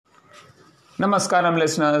Namaskaram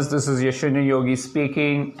listeners, this is Yashwini Yogi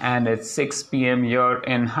speaking and it's 6 p.m. here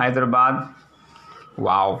in Hyderabad.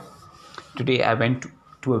 Wow, today I went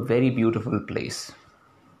to a very beautiful place.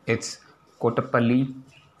 It's Kotapalli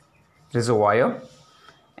Reservoir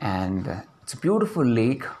and it's a beautiful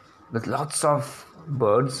lake with lots of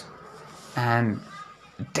birds and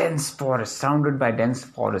dense forest, surrounded by dense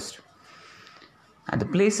forest. And the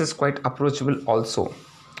place is quite approachable also.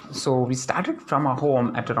 So we started from our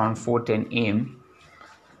home at around 4:10 a.m.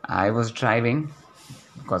 I was driving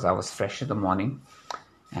because I was fresh in the morning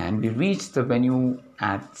and we reached the venue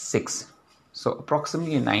at 6. So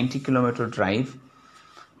approximately a 90-kilometer drive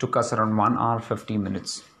took us around 1 hour 50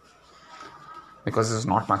 minutes because there's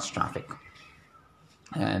not much traffic.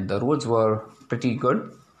 And the roads were pretty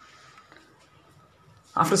good.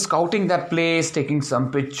 After scouting that place, taking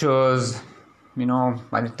some pictures,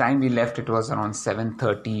 by the time we left, it was around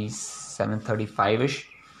 7:30, 7:35ish.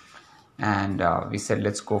 And we said,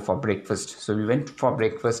 let's go for breakfast. So we went for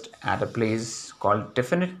breakfast at a place called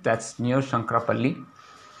Definite, that's near Shankarapalli,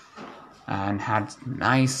 and had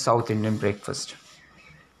nice South Indian breakfast.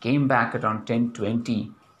 Came back around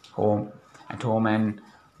 10:20 at home and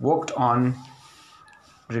worked on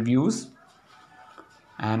reviews.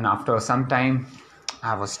 And after some time,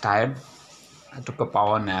 I was tired. I took a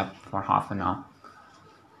power nap for half an hour.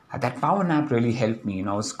 That power nap really helped me.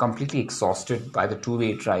 I was completely exhausted by the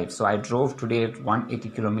two-way drive. So I drove today at 180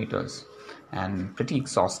 kilometers and pretty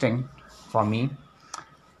exhausting for me.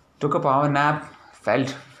 Took a power nap,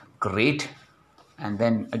 felt great, and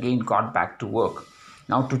then again got back to work.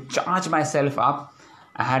 Now to charge myself up,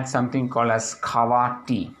 I had something called as Kava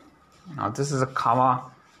tea. Now this is a Kava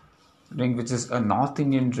drink, which is a North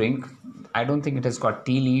Indian drink. I don't think it has got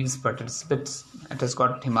tea leaves, but it has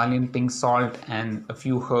got Himalayan pink salt and a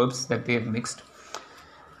few herbs that they have mixed.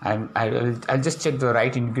 I'll just check the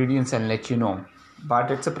right ingredients and let you know.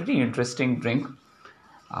 But it's a pretty interesting drink.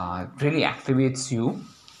 It really activates you.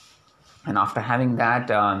 And after having that,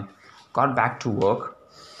 got back to work.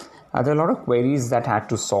 There are a lot of queries that I had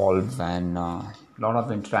to solve and a lot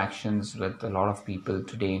of interactions with a lot of people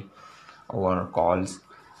today over calls.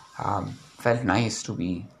 Felt nice to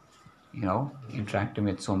be interacting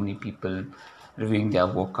with so many people, reviewing their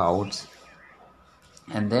workouts.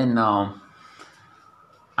 And then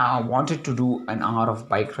I wanted to do an hour of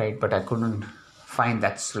bike ride, but I couldn't find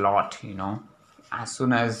that slot. As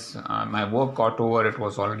soon as my work got over, it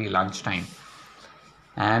was already lunchtime.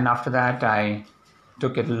 And after that, I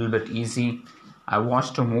took it a little bit easy. I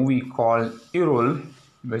watched a movie called Irul,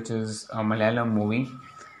 which is a Malayalam movie,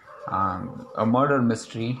 a murder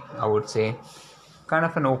mystery, I would say. Kind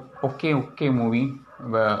of an okay movie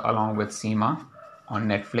along with Seema on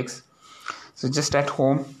Netflix. So just at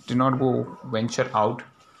home, did not go venture out.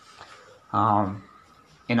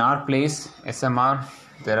 In our place, SMR,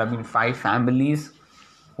 there have been 5 families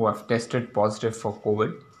who have tested positive for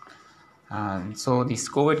COVID. And so these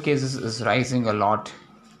COVID cases is rising a lot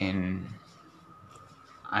in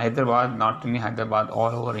Hyderabad, not only Hyderabad,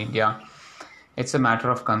 all over India. It's a matter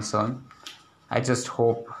of concern. I just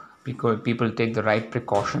hope people take the right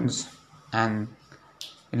precautions and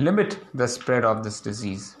limit the spread of this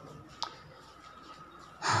disease,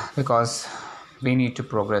 because we need to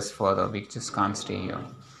progress further. We just can't stay here.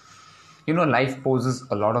 Life poses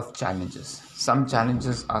a lot of challenges. Some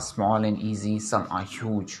challenges are small and easy, some are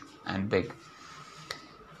huge and big.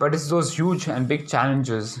 But it's those huge and big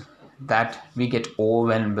challenges that we get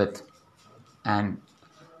overwhelmed with, and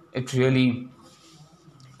it really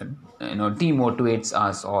demotivates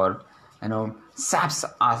us or saps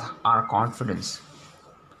our confidence.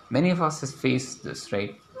 Many of us have faced this,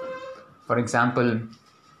 right? For example,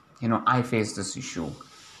 I face this issue.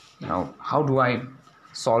 How do I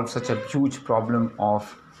solve such a huge problem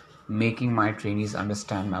of making my trainees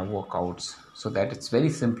understand my workouts so that it's very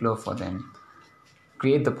simpler for them?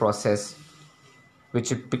 Create the process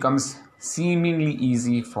which it becomes seemingly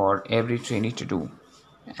easy for every trainee to do.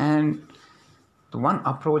 And the one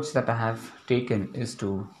approach that I have taken is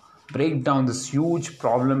to break down this huge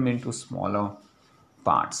problem into smaller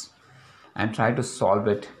parts and try to solve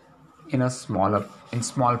it in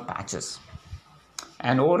small patches.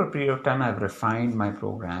 And over a period of time, I've refined my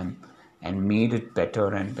program and made it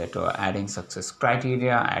better and better, adding success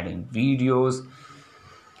criteria, adding videos,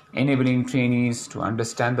 enabling trainees to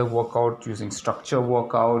understand the workout using structure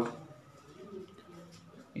workout,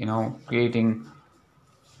 creating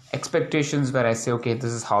expectations where I say, okay,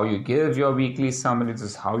 this is how you give your weekly summary, this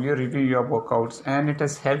is how you review your workouts, and it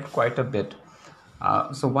has helped quite a bit.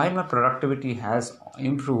 So while my productivity has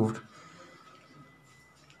improved,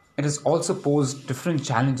 it has also posed different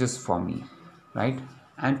challenges for me, right?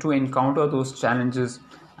 And to encounter those challenges,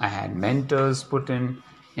 I had mentors put in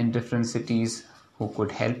different cities who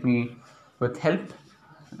could help me with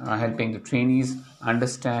helping the trainees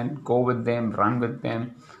understand, go with them, run with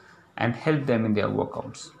them, and help them in their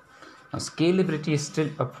workouts. Now, scalability is still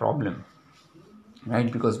a problem,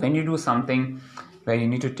 right? Because when you do something where you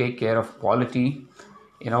need to take care of quality,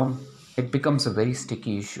 it becomes a very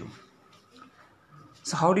sticky issue.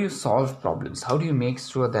 So how do you solve problems? How do you make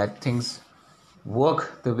sure that things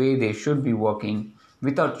work the way they should be working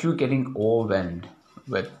without you getting overwhelmed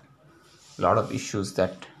with a lot of issues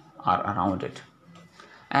that are around it?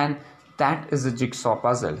 And that is the jigsaw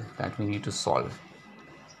puzzle that we need to solve.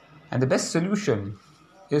 And the best solution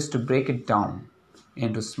is to break it down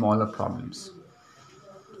into smaller problems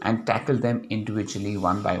and tackle them individually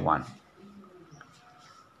one by one.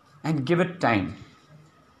 And give it time,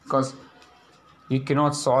 because you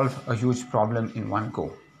cannot solve a huge problem in one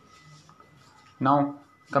go. Now,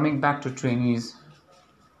 coming back to trainees,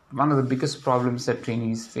 one of the biggest problems that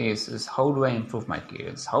trainees face is, how do I improve my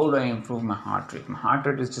cadence? How do I improve my heart rate? My heart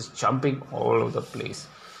rate is just jumping all over the place.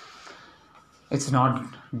 It's not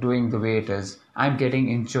doing the way it is. I'm getting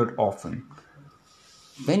injured often.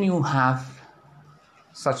 When you have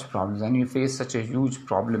such problems and you face such a huge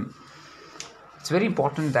problem, it's very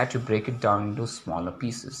important that you break it down into smaller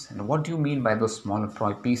pieces. And what do you mean by those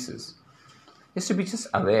smaller pieces? Is to be just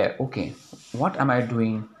aware, okay, what am I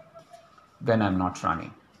doing when I'm not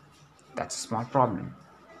running? That's a small problem,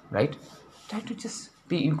 right? Try to just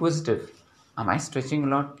be inquisitive. Am I stretching a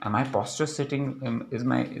lot? Am I posture sitting? Is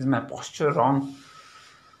my posture wrong?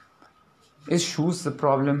 Is shoes the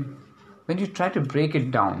problem? When you try to break it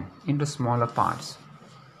down into smaller parts,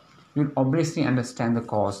 you'll obviously understand the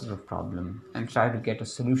cause of the problem and try to get a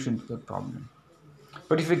solution to the problem.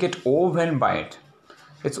 But if you get overwhelmed by it,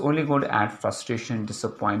 it's only going to add frustration,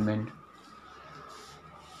 disappointment,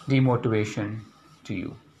 demotivation to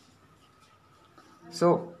you.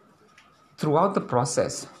 So, throughout the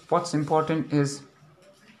process, what's important is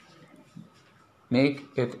make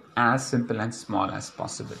it as simple and small as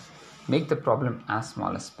possible. Make the problem as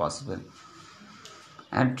small as possible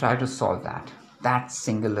and try to solve that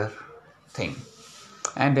singular thing.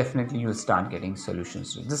 And definitely you'll start getting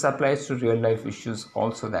solutions. This applies to real life issues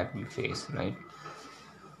also that we face, right?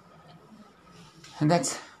 And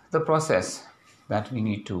that's the process that we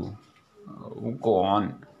need to go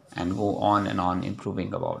on and on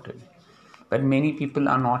improving about it. But many people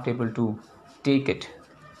are not able to take it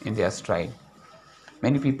in their stride.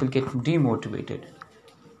 Many people get demotivated.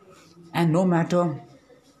 And no matter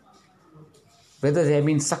whether they have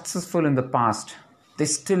been successful in the past, they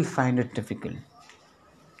still find it difficult.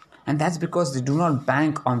 And that's because they do not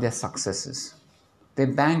bank on their successes. They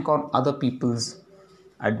bank on other people's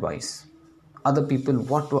advice.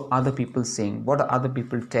 What were other people saying? What are other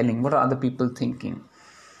people telling? What are other people thinking?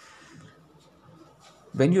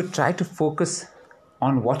 When you try to focus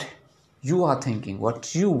on what you are thinking,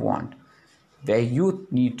 what you want, where you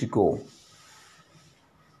need to go,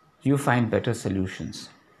 you find better solutions.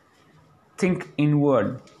 Think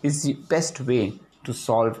inward is the best way to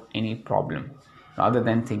solve any problem rather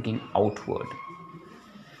than thinking outward.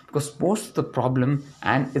 Because most of the problem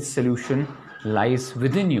and its solution lies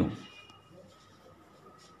within you.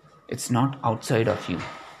 It's not outside of you.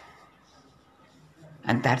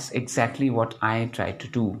 And that's exactly what I tried to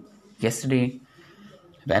do yesterday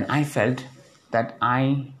when I felt that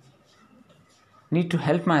I need to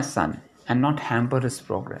help my son and not hamper his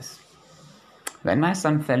progress. When my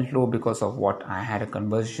son felt low because of what I had a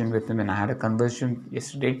conversation with him, and I had a conversation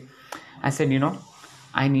yesterday, I said,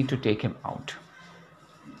 I need to take him out.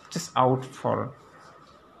 Just out for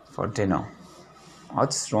dinner or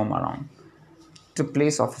just roam around to a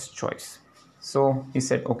place of his choice. So he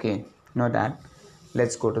said, okay, Dad,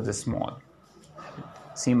 let's go to this mall.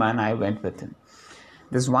 Seema and I went with him.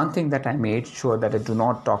 There's one thing that I made sure that I do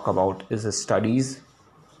not talk about is his studies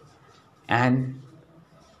and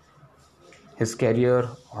his career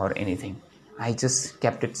or anything. I just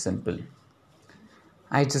kept it simple.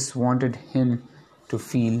 I just wanted him to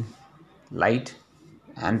feel light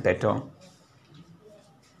and better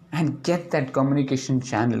and get that communication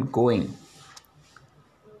channel going.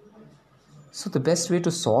 So the best way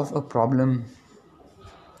to solve a problem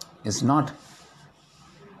is not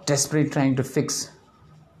desperately trying to fix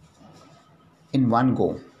in one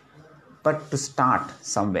go, but to start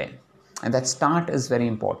somewhere. And that start is very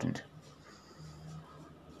important.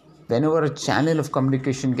 Whenever a channel of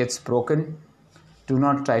communication gets broken, do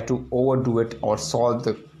not try to overdo it or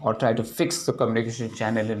try to fix the communication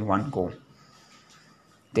channel in one go.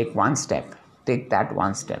 Take one step. Take that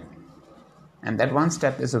one step. And that one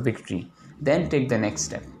step is a victory. Then take the next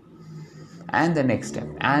step, and the next step,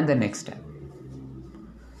 and the next step.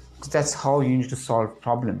 Because that's how you need to solve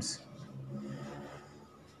problems.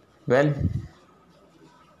 Well,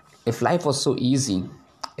 if life was so easy,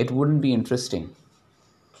 it wouldn't be interesting.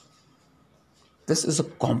 This is a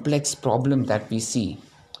complex problem that we see,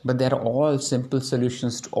 but there are all simple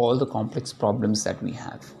solutions to all the complex problems that we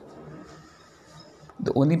have.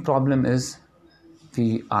 The only problem is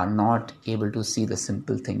we are not able to see the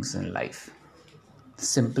simple things in life, the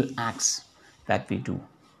simple acts that we do.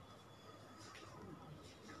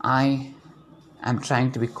 I am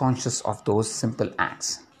trying to be conscious of those simple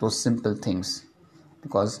acts, those simple things,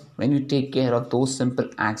 because when you take care of those simple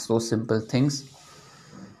acts, those simple things,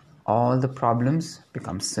 all the problems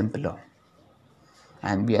become simpler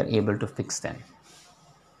and we are able to fix them.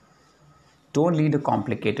 Don't lead a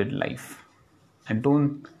complicated life and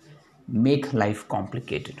don't make life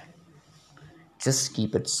complicated. Just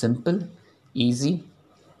keep it simple, easy,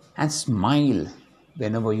 and smile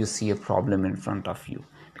whenever you see a problem in front of you,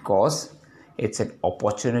 because it's an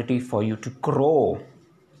opportunity for you to grow.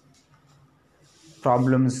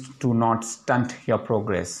 Problems do not stunt your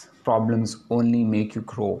progress. Problems only make you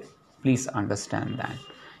grow. Please understand that.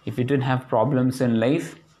 If you didn't have problems in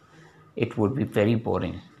life, it would be very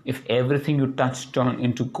boring. If everything you touched turned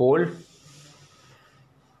into gold,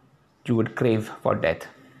 you would crave for death,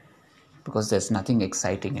 because there's nothing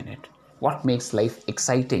exciting in it. What makes life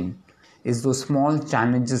exciting is those small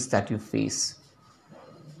challenges that you face.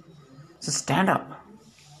 So stand up,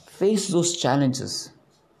 face those challenges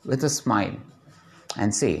with a smile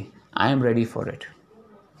and say, I am ready for it.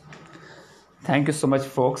 Thank you so much,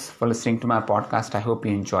 folks, for listening to my podcast. I hope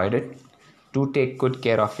you enjoyed it. Do take good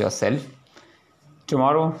care of yourself.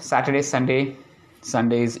 Tomorrow, Saturday, Sunday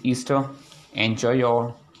is Easter. Enjoy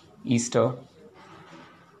your Easter.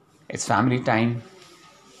 It's family time.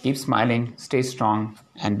 Keep smiling, stay strong,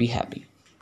 and be happy.